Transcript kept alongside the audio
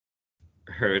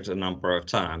heard a number of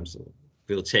times.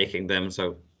 We'll taking them,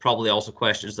 so probably also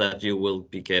questions that you will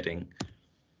be getting.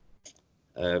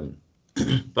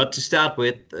 But to start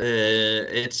with,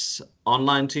 it's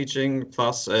online teaching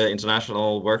plus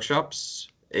international workshops.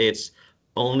 It's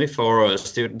only for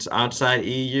students outside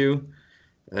EU,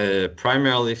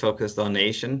 primarily focused on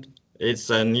Asian. It's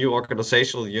a new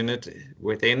organizational unit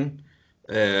within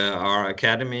our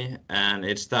academy, and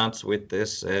it starts with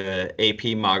this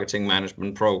AP Marketing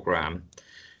Management program,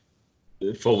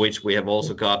 for which we have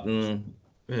also gotten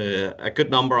a good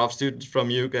number of students from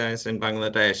you guys in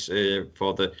Bangladesh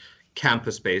for the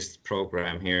campus-based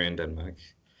program here in Denmark.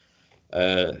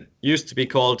 Used to be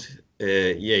called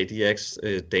EADX,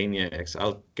 DANIA X.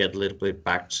 I'll get a little bit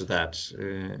back to that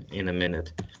in a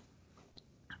minute.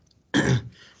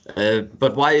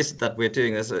 But why is it that we're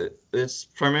doing this? It's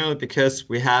primarily because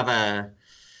we have a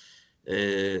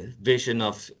vision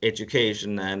of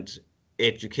education, and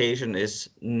education is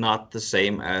not the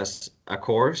same as a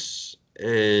course.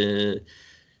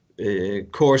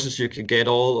 Courses you can get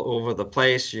all over the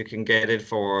place. You can get it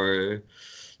for,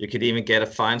 you could even get a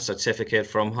fine certificate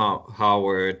from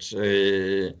Harvard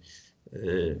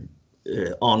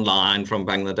online from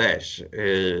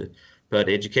Bangladesh. But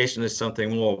education is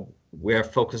something more. We're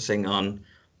focusing on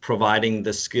providing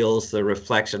the skills, the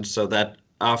reflections, so that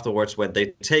afterwards, when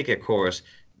they take a course,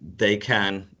 they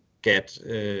can get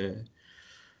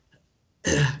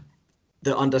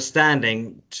the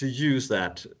understanding to use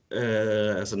that.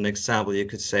 As an example, you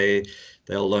could say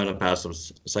they'll learn about some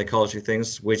psychology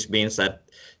things, which means that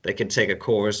they can take a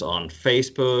course on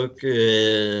Facebook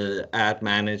Ad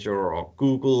Manager or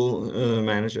Google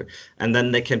Manager, and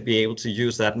then they can be able to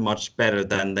use that much better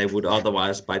than they would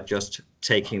otherwise by just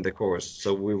taking the course.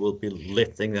 So we will be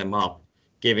lifting them up,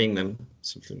 giving them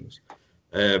some things.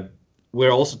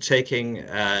 We're also taking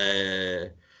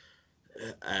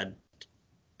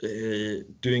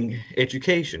doing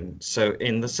education. So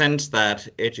in the sense that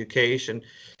education,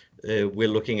 we're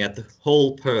looking at the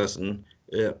whole person,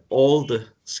 all the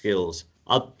skills.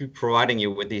 I'll be providing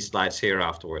you with these slides here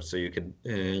afterwards, so you can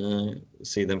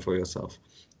see them for yourself.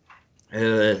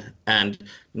 And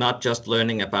not just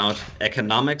learning about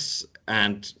economics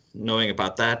and knowing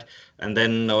about that, and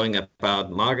then knowing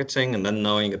about marketing, and then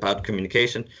knowing about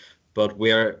communication, but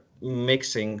we are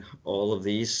mixing all of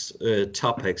these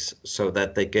topics so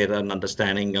that they get an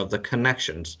understanding of the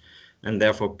connections and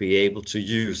therefore be able to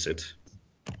use it.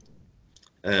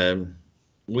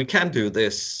 We can do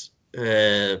this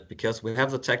because we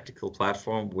have the technical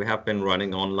platform. We have been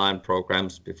running online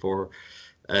programs before.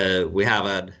 We have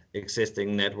an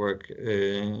existing network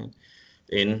in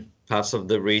parts of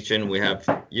the region. We have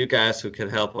you guys who can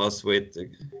help us with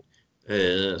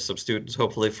some students,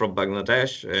 hopefully from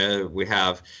Bangladesh. We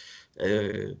have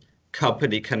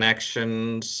company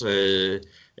connections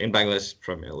in Bangladesh,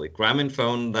 primarily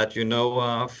Grameenphone that you know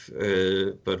of,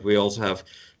 but we also have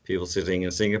people sitting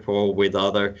in Singapore with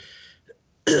other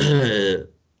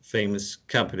famous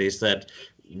companies that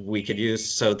we could use,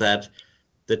 so that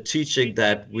the teaching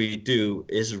that we do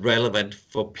is relevant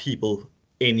for people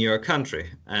in your country,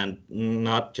 and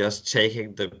not just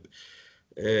taking the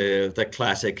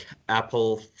classic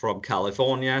Apple from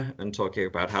California and talking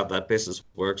about how that business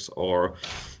works, or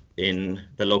in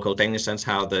the local Danish sense,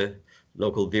 how the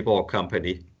local Viborg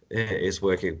company is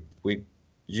working. We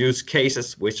use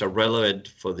cases which are relevant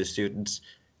for the students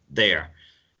there.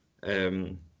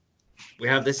 We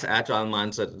have this agile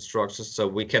mindset and structure, so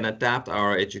we can adapt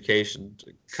our education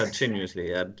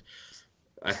continuously. And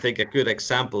I think a good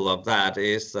example of that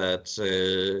is that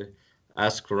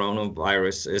as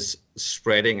coronavirus is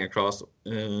spreading across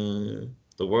the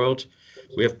world,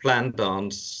 we have planned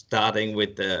on starting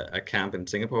with a camp in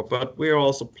Singapore, but we're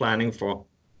also planning for,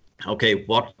 okay,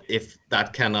 what if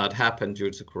that cannot happen due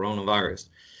to coronavirus?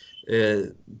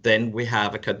 Then we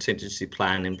have a contingency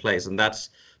plan in place, and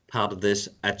that's part of this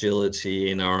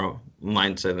agility in our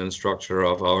mindset and structure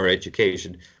of our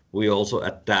education. We also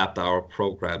adapt our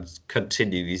programs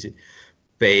continuously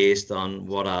based on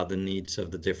what are the needs of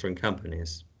the different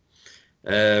companies.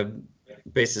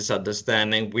 Business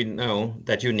understanding, we know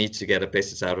that you need to get a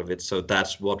business out of it, so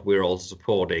that's what we're all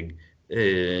supporting.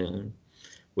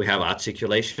 We have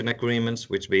articulation agreements,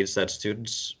 which means that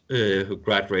students who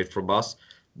graduate from us,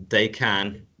 they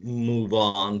can move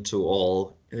on to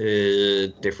all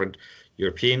different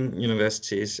European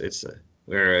universities.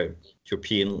 We're a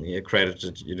European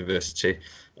accredited university,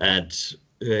 and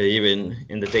even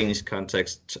in the Danish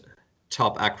context,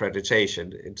 top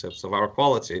accreditation in terms of our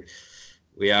quality.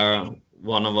 We are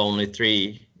one of only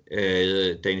 3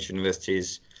 Danish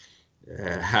universities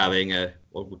having a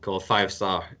what we call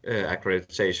 5-star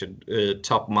accreditation,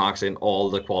 top marks in all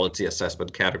the quality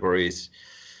assessment categories,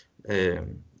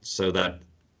 so that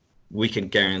we can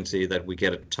guarantee that we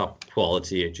get a top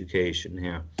quality education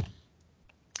here.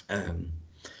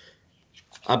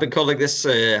 I've been calling this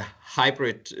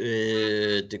hybrid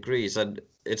degrees, and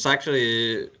it's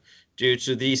actually due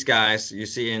to these guys you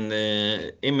see in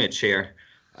the image here.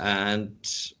 And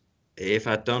if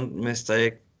I don't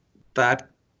mistake, that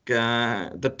guy,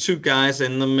 the two guys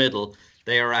in the middle,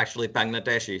 they are actually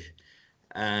Bangladeshi.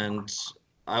 And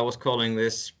I was calling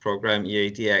this program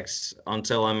EADX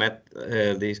until I met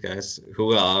these guys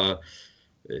who are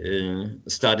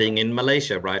studying in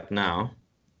Malaysia right now.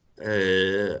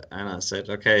 And I said,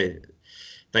 okay,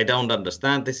 they don't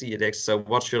understand this EADX, so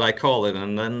what should I call it?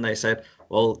 And then they said,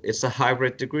 well, it's a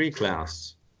hybrid degree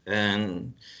class.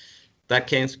 And that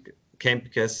came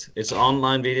because it's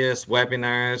online videos,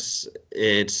 webinars,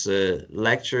 it's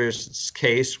lectures, it's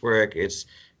casework, it's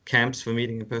camps for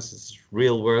meeting in person, it's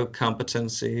real world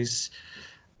competencies.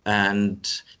 And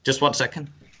just 1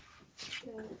 second.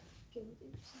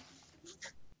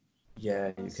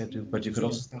 Yeah, you can do, but you could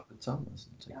also start with Thomas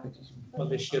and take pictures. Well,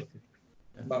 they should.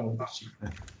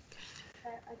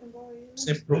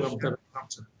 Same program.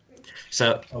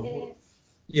 So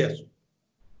Yes.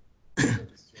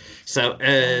 So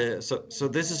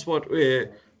this is what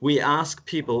we ask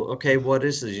people. Okay, what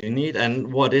is it you need,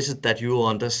 and what is it that you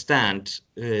understand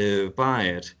by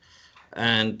it?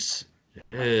 And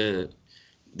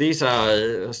these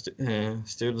are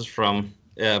students from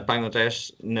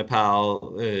Bangladesh,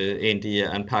 Nepal, India,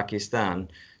 and Pakistan,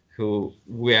 who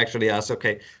we actually ask,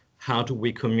 okay, how do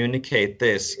we communicate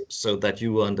this so that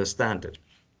you understand it?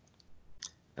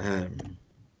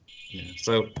 Yeah.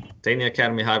 So Dania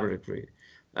Academy Hybrid Degree.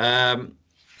 A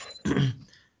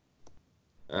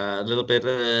little bit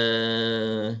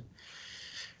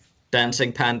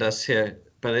dancing pandas here,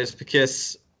 but it's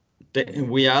because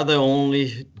we are the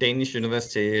only Danish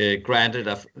university granted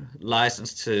a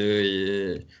license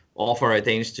to offer a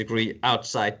Danish degree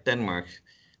outside Denmark.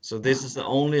 So this is the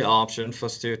only option for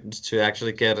students to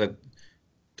actually get a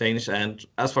Danish and,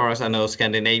 as far as I know,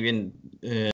 Scandinavian